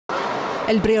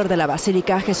El prior de la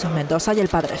Basílica, Jesús Mendoza, y el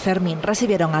padre Fermín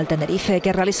recibieron al Tenerife,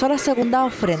 que realizó la segunda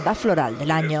ofrenda floral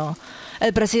del año.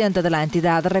 El presidente de la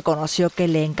entidad reconoció que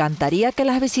le encantaría que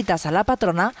las visitas a la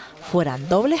patrona fueran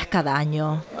dobles cada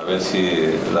año. A ver si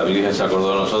la Virgen se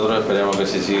acordó de nosotros, esperemos que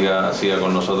se siga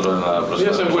con nosotros en la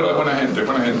próxima. Sí, buena gente.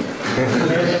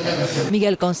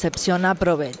 Miguel Concepcion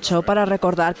aprovechó para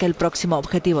recordar que el próximo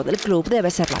objetivo del club debe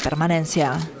ser la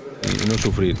permanencia. Y no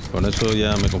sufrir, con eso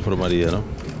ya me conformaría, ¿no?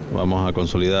 Vamos a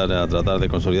tratar de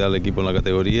consolidar el equipo en la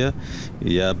categoría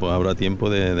y ya pues habrá tiempo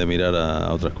de mirar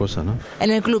a otras cosas, ¿no? En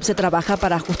el club se trabaja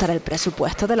para ajustar el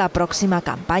presupuesto de la próxima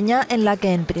campaña, en la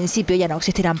que en principio ya no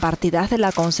existirán partidas de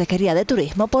la Consejería de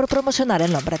Turismo por promocionar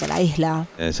el nombre de la isla.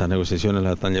 Esas negociaciones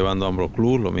las están llevando ambos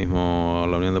clubes, lo mismo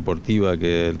la Unión Deportiva,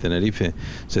 que el Tenerife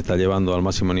se está llevando al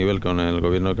máximo nivel con el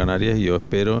Gobierno de Canarias, y yo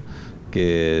espero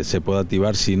que se pueda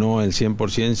activar, si no el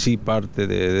 100%, sí parte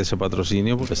de ese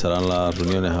patrocinio. Empezarán las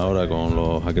reuniones ahora con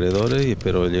los acreedores y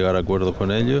espero llegar a acuerdos con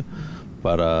ellos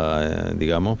para,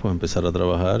 digamos, pues empezar a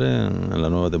trabajar en la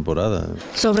nueva temporada.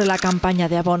 Sobre la campaña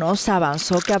de abonos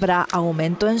avanzó que habrá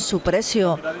aumento en su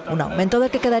precio, un aumento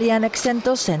del que quedarían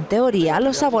exentos en teoría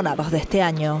los abonados de este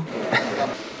año.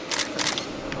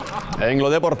 En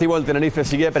lo deportivo, el Tenerife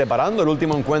sigue preparando el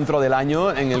último encuentro del año,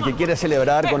 en el que quiere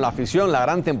celebrar con la afición la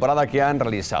gran temporada que han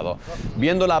realizado.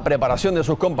 Viendo la preparación de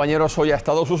sus compañeros, hoy ha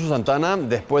estado Suso Santana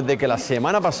después de que la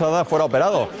semana pasada fuera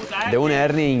operado de una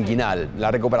hernia inguinal.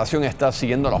 La recuperación está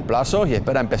siguiendo los plazos y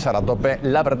espera empezar a tope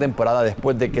la pretemporada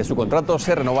después de que su contrato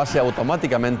se renovase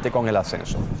automáticamente con el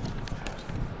ascenso.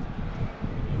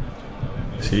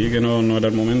 Sí, que no era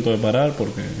el momento de parar,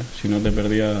 porque si no te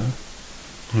perdía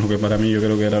lo que para mí yo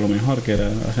creo que era lo mejor, que era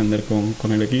ascender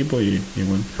con el equipo, y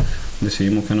bueno,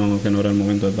 decidimos que no era el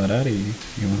momento de parar, y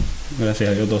bueno,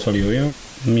 gracias a Dios todo salió bien.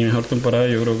 Mi mejor temporada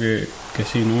yo creo que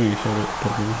sí, ¿no? Y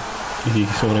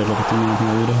sobre lo que estoy más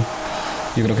maduro,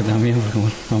 yo creo que también, porque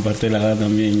bueno, aparte de la edad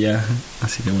también ya,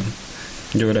 así que bueno,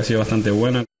 yo creo que ha sido bastante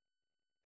buena.